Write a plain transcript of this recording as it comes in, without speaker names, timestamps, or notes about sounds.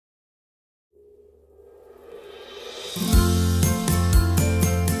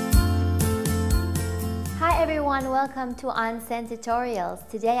everyone, welcome to Onsen Tutorials.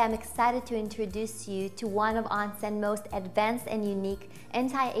 Today I'm excited to introduce you to one of Onsen's most advanced and unique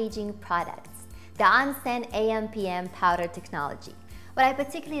anti-aging products, the Onsen AMPM powder technology. What I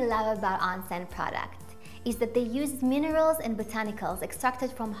particularly love about Onsen product is that they use minerals and botanicals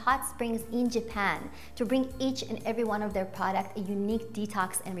extracted from hot springs in Japan to bring each and every one of their products a unique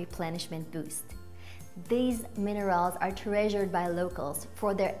detox and replenishment boost. These minerals are treasured by locals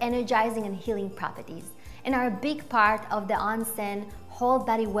for their energizing and healing properties and are a big part of the Onsen whole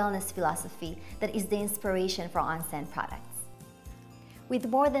body wellness philosophy that is the inspiration for Onsen products. With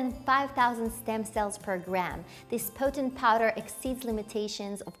more than 5,000 stem cells per gram, this potent powder exceeds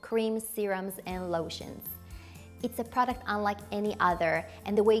limitations of creams, serums, and lotions. It's a product unlike any other,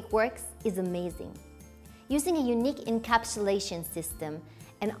 and the way it works is amazing. Using a unique encapsulation system,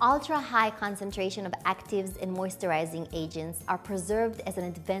 an ultra-high concentration of actives and moisturizing agents are preserved as an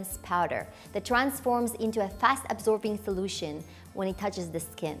advanced powder that transforms into a fast-absorbing solution when it touches the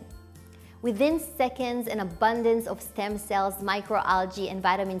skin. Within seconds, an abundance of stem cells, microalgae, and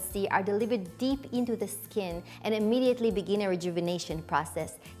vitamin C are delivered deep into the skin and immediately begin a rejuvenation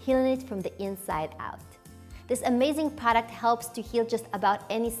process, healing it from the inside out. This amazing product helps to heal just about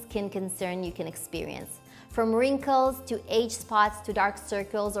any skin concern you can experience, from wrinkles to age spots to dark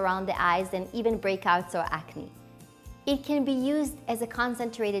circles around the eyes and even breakouts or acne. It can be used as a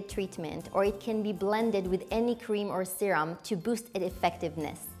concentrated treatment, or it can be blended with any cream or serum to boost its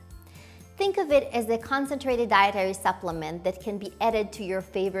effectiveness. Think of it as a concentrated dietary supplement that can be added to your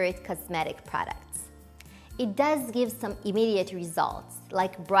favorite cosmetic products. It does give some immediate results,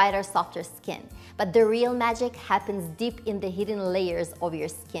 like brighter, softer skin, but the real magic happens deep in the hidden layers of your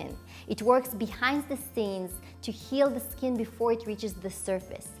skin. It works behind the scenes to heal the skin before it reaches the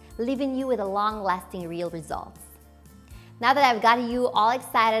surface, leaving you with a long-lasting real results. Now that I've got you all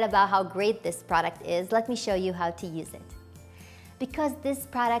excited about how great this product is, let me show you how to use it. Because this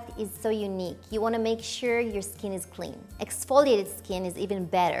product is so unique, you want to make sure your skin is clean. Exfoliated skin is even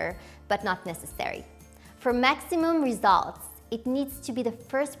better, but not necessary. For maximum results, it needs to be the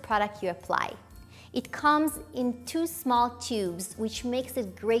first product you apply. It comes in 2 small tubes, which makes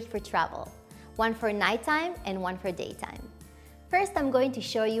it great for travel. One for nighttime and one for daytime. First, I'm going to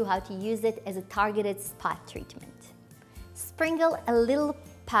show you how to use it as a targeted spot treatment. Sprinkle a little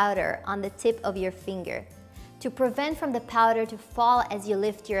powder on the tip of your finger. To prevent from the powder to fall as you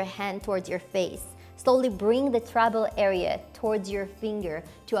lift your hand towards your face, slowly bring the trouble area towards your finger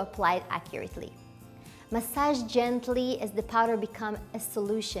to apply it accurately. Massage gently as the powder becomes a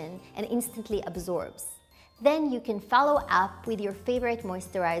solution and instantly absorbs. Then you can follow up with your favorite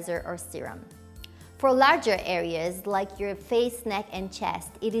moisturizer or serum. For larger areas like your face, neck, and chest,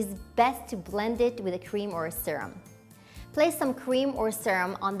 it is best to blend it with a cream or a serum. Place some cream or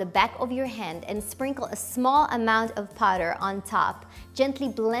serum on the back of your hand and sprinkle a small amount of powder on top. Gently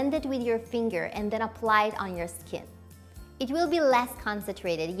blend it with your finger and then apply it on your skin. It will be less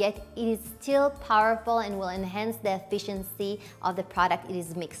concentrated, yet it is still powerful and will enhance the efficiency of the product it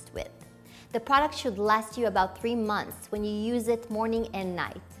is mixed with. The product should last you about 3 months when you use it morning and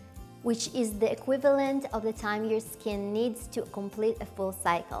night, which is the equivalent of the time your skin needs to complete a full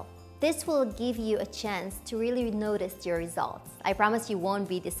cycle. This will give you a chance to really notice your results. I promise you won't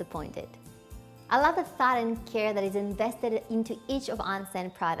be disappointed. I love the thought and care that is invested into each of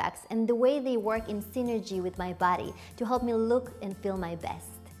Onsen products and the way they work in synergy with my body to help me look and feel my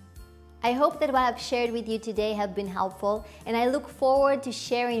best. I hope that what I've shared with you today have been helpful, and I look forward to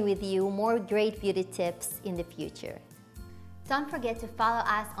sharing with you more great beauty tips in the future. Don't forget to follow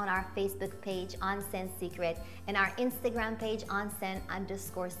us on our Facebook page, Onsen Secret, and our Instagram page,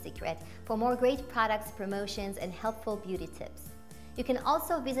 Onsen_secret, for more great products, promotions, and helpful beauty tips. You can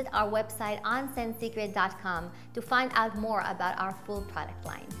also visit our website, onsensecret.com, to find out more about our full product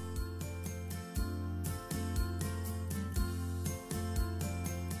line.